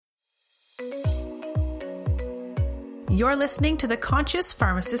You're listening to the Conscious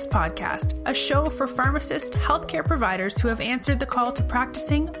Pharmacist Podcast, a show for pharmacists, healthcare providers who have answered the call to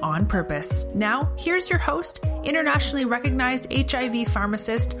practicing on purpose. Now, here's your host, internationally recognized HIV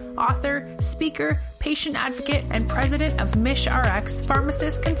pharmacist, author, speaker, patient advocate, and president of Mish RX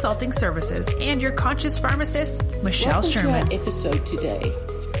Pharmacist Consulting Services, and your conscious pharmacist, Michelle Sherman. Welcome to our episode today.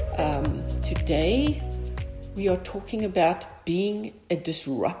 Today, we are talking about being a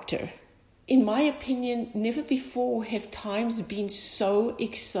disruptor. In my opinion, never before have times been so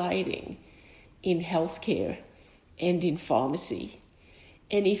exciting in healthcare and in pharmacy.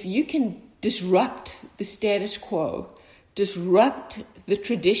 And if you can disrupt the status quo, disrupt the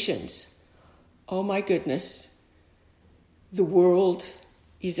traditions, oh my goodness, the world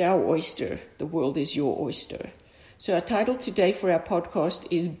is our oyster. The world is your oyster. So our title today for our podcast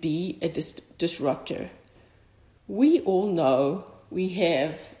is Be a Disruptor. We all know we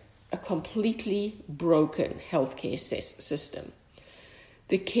have a completely broken healthcare system.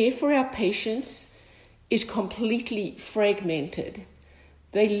 The care for our patients is completely fragmented.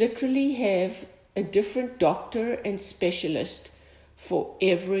 They literally have a different doctor and specialist for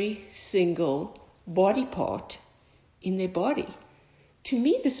every single body part in their body. To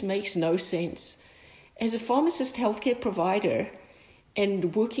me, this makes no sense. As a pharmacist healthcare provider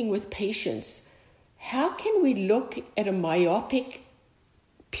and working with patients, how can we look at a myopic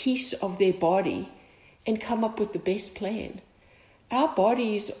piece of their body and come up with the best plan? Our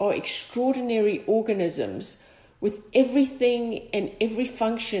bodies are extraordinary organisms with everything and every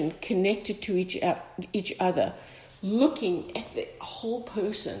function connected to each other, looking at the whole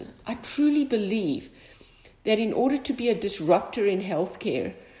person. I truly believe that in order to be a disruptor in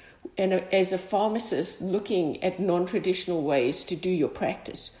healthcare, and as a pharmacist looking at non-traditional ways to do your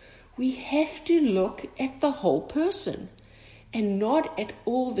practice, we have to look at the whole person and not at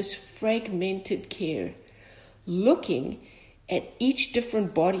all this fragmented care, looking at each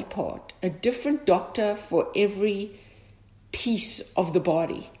different body part, a different doctor for every piece of the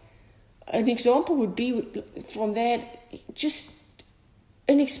body. An example would be from that, just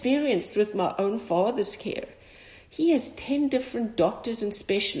an experience with my own father's care. He has 10 different doctors and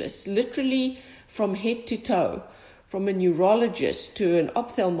specialists, literally from head to toe, from a neurologist to an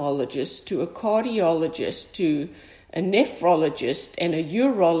ophthalmologist to a cardiologist to a nephrologist and a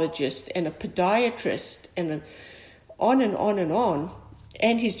urologist and a podiatrist and on and on and on,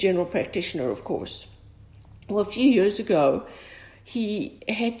 and his general practitioner, of course. Well, a few years ago, he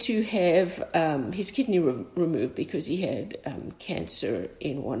had to have his kidney removed because he had cancer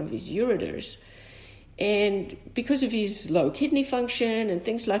in one of his ureters. And because of his low kidney function and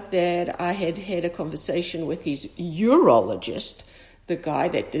things like that, I had had a conversation with his urologist, the guy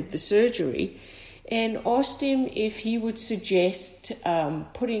that did the surgery, and asked him if he would suggest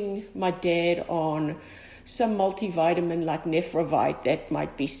putting my dad on some multivitamin like Nephrovite that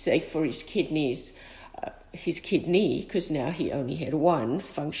might be safe for his kidneys, his kidney, because now he only had one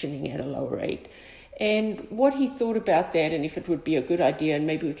functioning at a low rate, and what he thought about that and if it would be a good idea and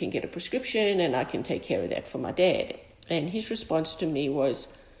maybe we can get a prescription and I can take care of that for my dad. And his response to me was,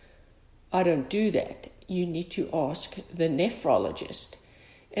 I don't do that. You need to ask the nephrologist.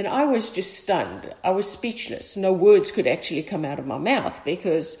 And I was just stunned. I was speechless. No words could actually come out of my mouth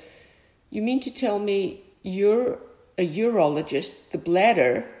because you mean to tell me you're a urologist, the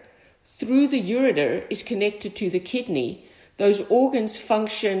bladder through the ureter is connected to the kidney. Those organs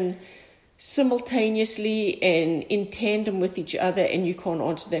function simultaneously and in tandem with each other, and you can't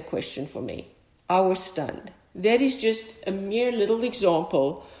answer that question for me. I was stunned. That is just a mere little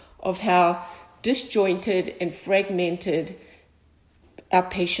example of how disjointed and fragmented our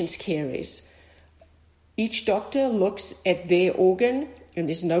patient's care is. Each doctor looks at their organ and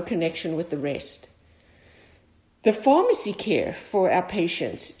there's no connection with the rest. The pharmacy care for our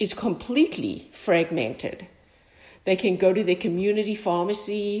patients is completely fragmented. They can go to their community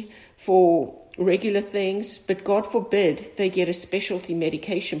pharmacy for regular things, but God forbid they get a specialty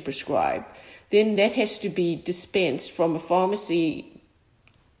medication prescribed. Then that has to be dispensed from a pharmacy,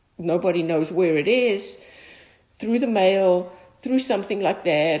 nobody knows where it is, through the mail, through something like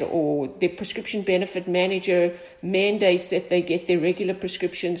that, or their prescription benefit manager mandates that they get their regular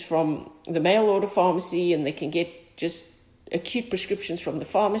prescriptions from the mail order pharmacy and they can get just acute prescriptions from the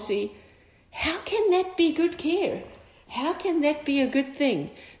pharmacy. How can that be good care? How can that be a good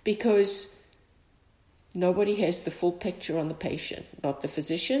thing? Because nobody has the full picture on the patient. Not the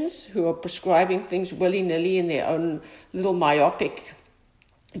physicians who are prescribing things willy-nilly in their own little myopic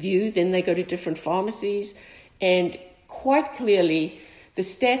view. Then they go to different pharmacies, and quite clearly, the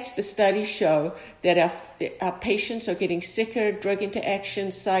stats, the studies show that our patients are getting sicker, drug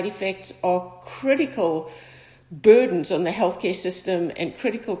interactions, side effects are critical burdens on the healthcare system and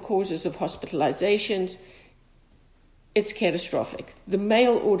critical causes of hospitalizations, it's catastrophic. The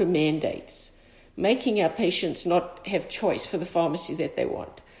mail order mandates, making our patients not have choice for the pharmacy that they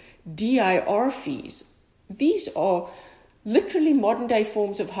want. DIR fees. These are literally modern day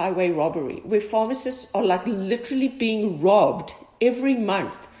forms of highway robbery, where pharmacists are like literally being robbed every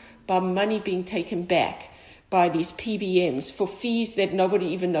month by money being taken back by these PBMs for fees that nobody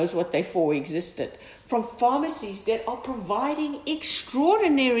even knows what they for existed, from pharmacies that are providing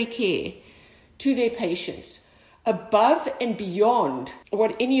extraordinary care to their patients, above and beyond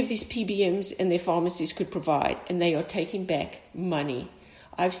what any of these PBMs and their pharmacies could provide, and they are taking back money.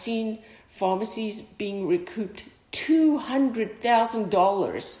 I've seen pharmacies being recouped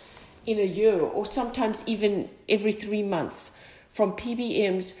 $200,000 in a year, or sometimes even every 3 months, from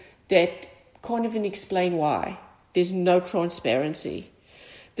PBMs that can't even explain why. There's no transparency.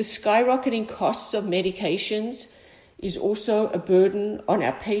 The skyrocketing costs of medications is also a burden on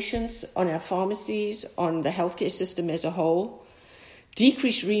our patients, on our pharmacies, on the healthcare system as a whole.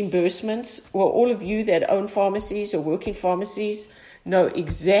 Decreased reimbursements. Well, all of you that own pharmacies or work in pharmacies know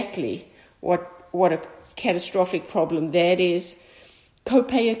exactly what a catastrophic problem that is.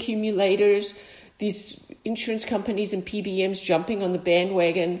 Copay accumulators, these insurance companies and PBMs jumping on the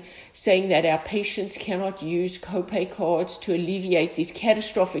bandwagon, saying that our patients cannot use copay cards to alleviate these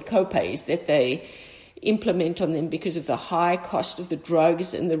catastrophic copays that they implement on them because of the high cost of the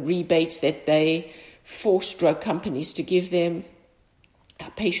drugs and the rebates that they force drug companies to give them.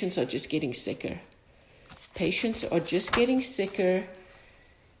 Our patients are just getting sicker. Patients are just getting sicker,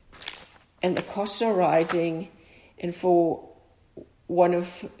 and the costs are rising. And for one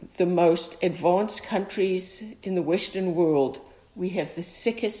of the most advanced countries in the Western world, we have the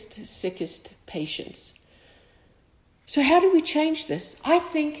sickest patients. So how do we change this? I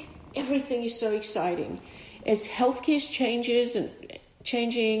think everything is so exciting. As healthcare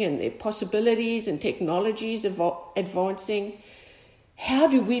changing and the possibilities and technologies advancing, how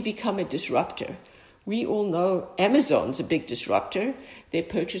do we become a disruptor? We all know Amazon's a big disruptor. Their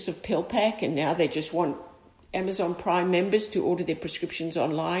purchase of PillPack, and now they just want Amazon Prime members to order their prescriptions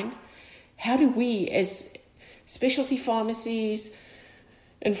online. How do we, as specialty pharmacies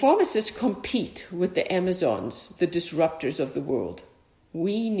and pharmacists, compete with the Amazons, the disruptors of the world?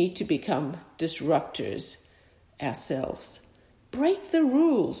 We need to become disruptors ourselves. Break the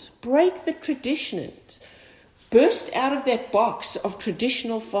rules, break the traditions, burst out of that box of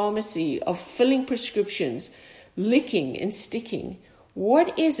traditional pharmacy, of filling prescriptions, licking and sticking.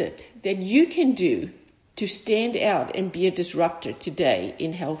 What is it that you can do to stand out and be a disruptor today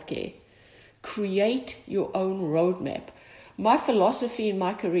in healthcare? Create your own roadmap. My philosophy in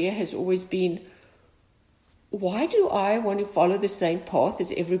my career has always been, why do I want to follow the same path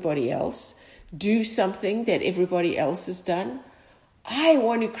as everybody else? Do something that everybody else has done? I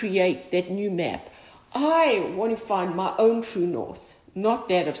want to create that new map. I want to find my own true north, not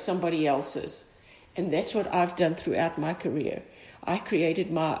that of somebody else's. And that's what I've done throughout my career. I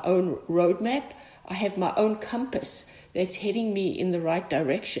created my own roadmap. I have my own compass that's heading me in the right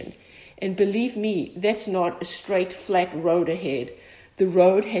direction. And believe me, that's not a straight, flat road ahead. The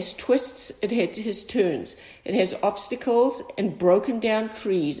road has twists, it has turns, it has obstacles and broken down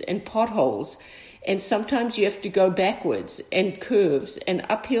trees and potholes. And sometimes you have to go backwards, and curves and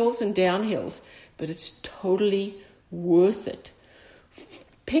uphills and downhills. But it's totally worth it.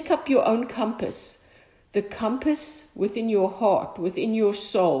 Pick up your own compass, the compass within your heart, within your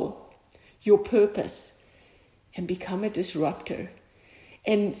soul, your purpose, and become a disruptor.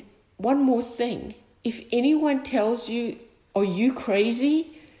 And one more thing, if anyone tells you, are you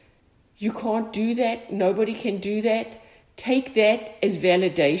crazy? You can't do that. Nobody can do that. Take that as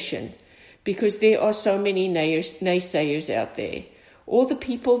validation, because there are so many naysayers out there. All the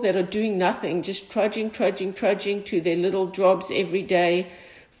people that are doing nothing, just trudging to their little jobs every day,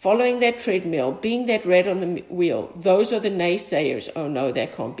 following that treadmill, being that rat on the wheel, those are the naysayers. Oh no,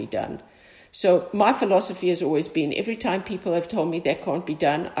 that can't be done. So my philosophy has always been, every time people have told me that can't be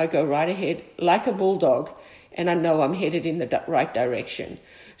done, I go right ahead like a bulldog, and I know I'm headed in the right direction.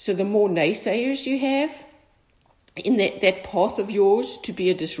 So the more naysayers you have in that path of yours to be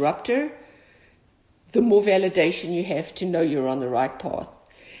a disruptor, the more validation you have to know you're on the right path.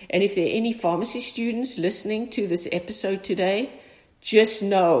 And if there are any pharmacy students listening to this episode today, just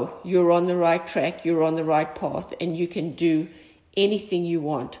know you're on the right track, you're on the right path, and you can do anything you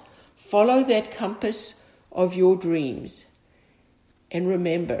want. Follow that compass of your dreams. And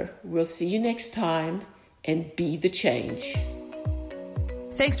remember, we'll see you next time, and be the change.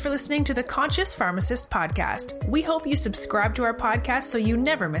 Thanks for listening to the Conscious Pharmacist podcast. We hope you subscribe to our podcast so you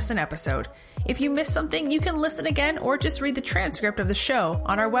never miss an episode. If you missed something, you can listen again or just read the transcript of the show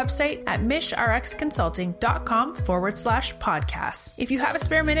on our website at mishrxconsulting.com/podcasts. If you have a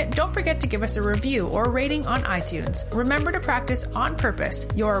spare minute, don't forget to give us a review or rating on iTunes. Remember to practice on purpose.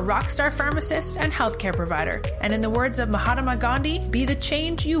 You're a rockstar pharmacist and healthcare provider. And in the words of Mahatma Gandhi, be the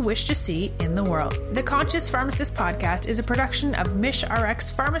change you wish to see in the world. The Conscious Pharmacist podcast is a production of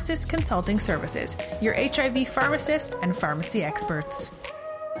MishRx Pharmacist Consulting Services, your HIV pharmacist and pharmacy experts.